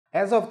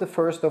As of the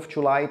 1st of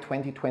July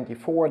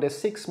 2024, the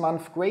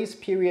 6-month grace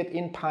period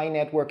in Pi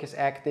Network is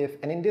active,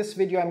 and in this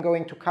video I'm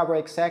going to cover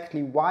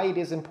exactly why it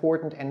is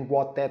important and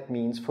what that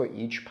means for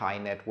each Pi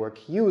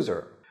Network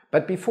user.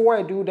 But before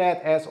I do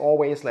that, as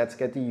always, let's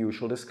get the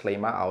usual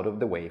disclaimer out of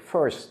the way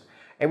first.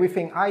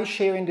 Everything I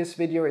share in this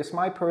video is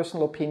my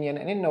personal opinion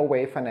and in no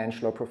way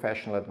financial or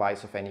professional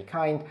advice of any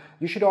kind.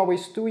 You should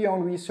always do your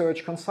own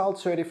research, consult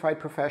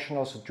certified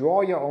professionals, draw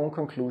your own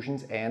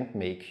conclusions and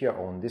make your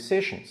own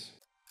decisions.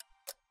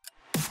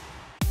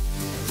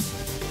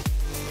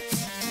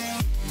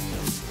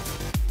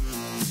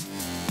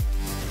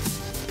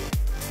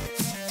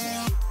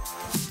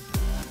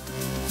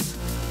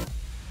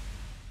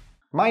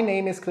 My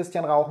name is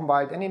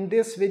Rauchenwald, and in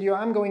this video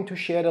I'm going to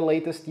share the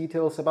latest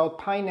details about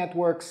Pi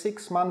Network's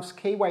 6 months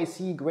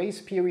KYC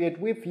grace period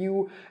with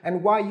you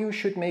and why you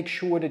should make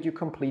sure that you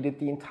completed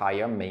the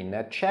entire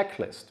mainnet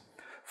checklist.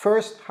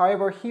 First,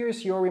 however,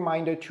 here's your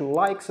reminder to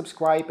like,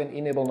 subscribe and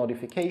enable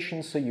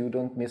notifications so you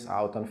don't miss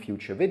out on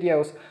future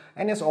videos.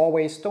 And as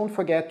always, don't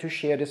forget to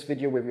share this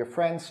video with your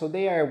friends so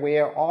they are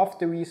aware of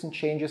the recent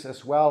changes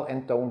as well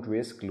and don't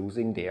risk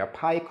losing their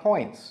Pi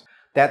coins.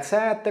 That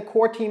said, the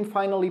core team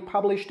finally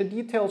published the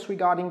details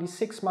regarding the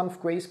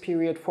 6-month grace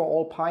period for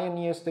all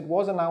pioneers that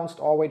was announced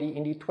already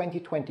in the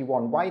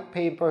 2021 white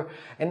paper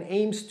and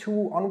aims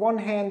to, on one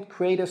hand,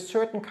 create a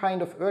certain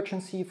kind of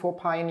urgency for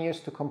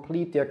pioneers to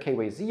complete their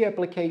KYC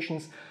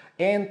applications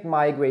and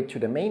migrate to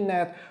the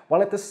mainnet,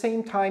 while at the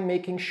same time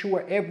making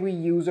sure every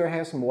user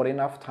has more than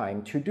enough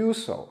time to do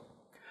so.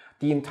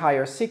 The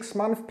entire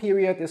 6-month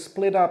period is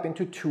split up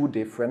into two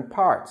different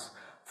parts.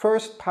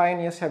 First,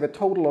 pioneers have a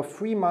total of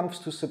 3 months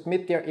to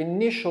submit their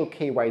initial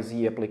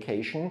KYC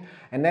application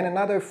and then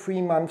another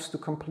 3 months to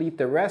complete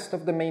the rest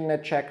of the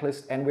mainnet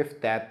checklist and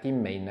with that the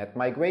mainnet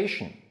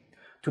migration.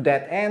 To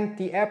that end,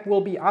 the app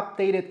will be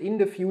updated in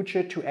the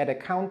future to add a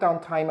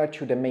countdown timer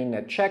to the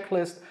mainnet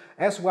checklist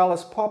as well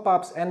as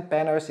pop-ups and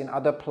banners in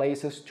other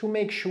places to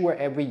make sure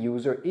every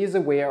user is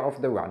aware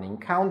of the running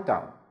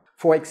countdown.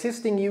 For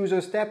existing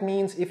users, that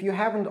means if you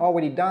haven't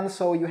already done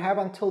so, you have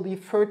until the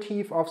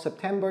 30th of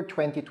September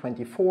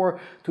 2024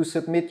 to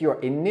submit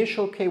your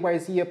initial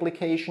KYC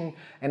application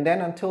and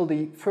then until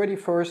the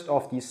 31st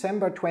of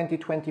December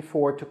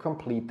 2024 to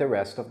complete the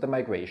rest of the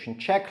migration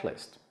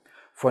checklist.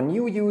 For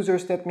new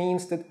users, that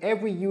means that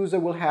every user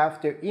will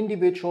have their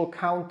individual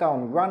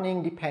countdown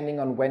running depending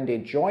on when they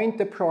joined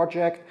the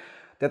project.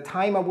 The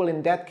timer will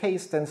in that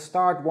case then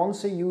start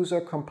once a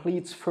user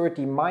completes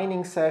 30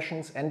 mining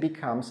sessions and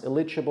becomes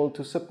eligible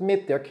to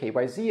submit their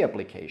KYC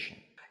application.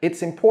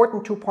 It's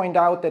important to point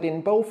out that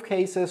in both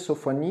cases, so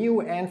for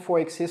new and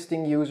for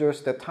existing users,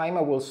 the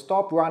timer will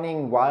stop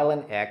running while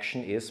an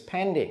action is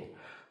pending.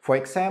 For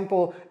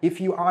example,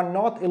 if you are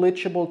not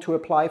eligible to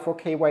apply for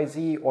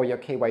KYC or your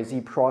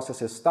KYC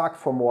process is stuck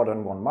for more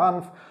than 1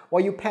 month,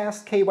 or you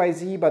passed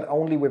KYC but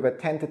only with a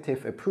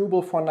tentative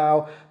approval for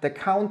now, the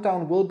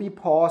countdown will be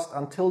paused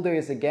until there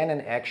is again an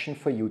action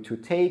for you to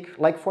take,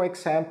 like for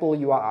example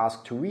you are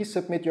asked to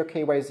resubmit your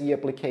KYC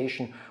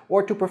application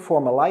or to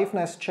perform a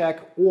liveness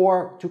check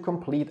or to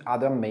complete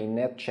other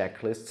mainnet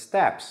checklist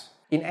steps.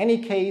 In any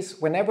case,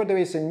 whenever there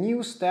is a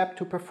new step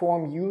to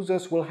perform,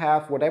 users will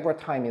have whatever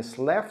time is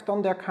left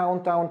on their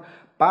countdown,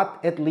 but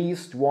at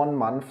least 1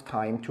 month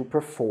time to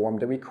perform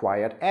the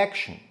required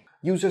action.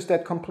 Users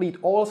that complete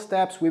all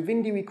steps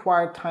within the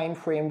required time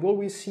frame will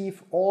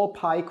receive all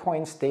Pi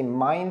coins they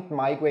mined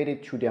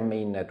migrated to their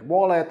mainnet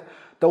wallet.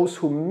 Those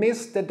who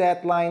missed the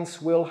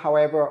deadlines will,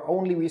 however,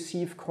 only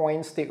receive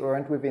coins they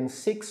earned within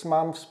 6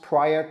 months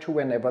prior to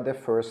whenever the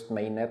first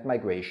mainnet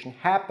migration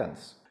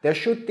happens. There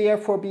should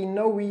therefore be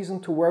no reason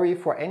to worry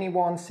for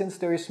anyone since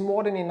there is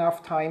more than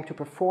enough time to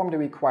perform the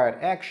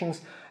required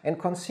actions, and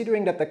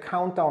considering that the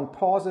countdown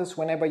pauses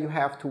whenever you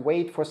have to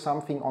wait for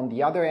something on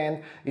the other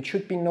end, it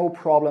should be no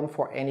problem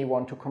for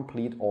anyone to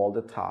complete all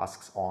the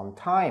tasks on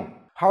time.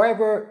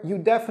 However, you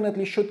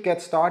definitely should get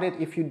started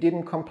if you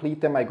didn't complete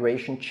the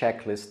migration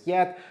checklist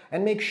yet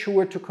and make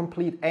sure to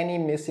complete any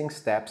missing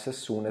steps as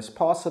soon as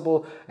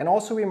possible, and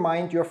also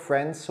remind your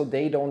friends so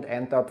they don't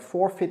end up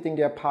forfeiting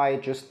their Pi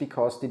just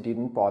because they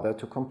didn't bother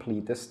to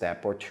complete a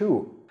step or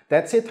two.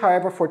 That's it,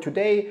 however, for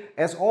today.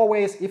 As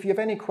always, if you have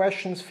any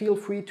questions, feel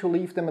free to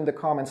leave them in the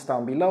comments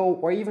down below,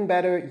 or even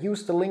better,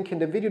 use the link in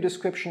the video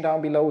description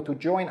down below to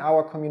join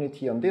our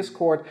community on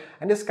Discord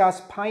and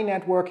discuss Pi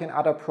Network and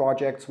other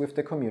projects with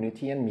the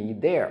community and me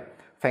there.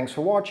 Thanks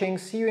for watching,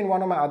 see you in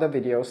one of my other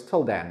videos.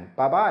 Till then,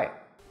 bye bye!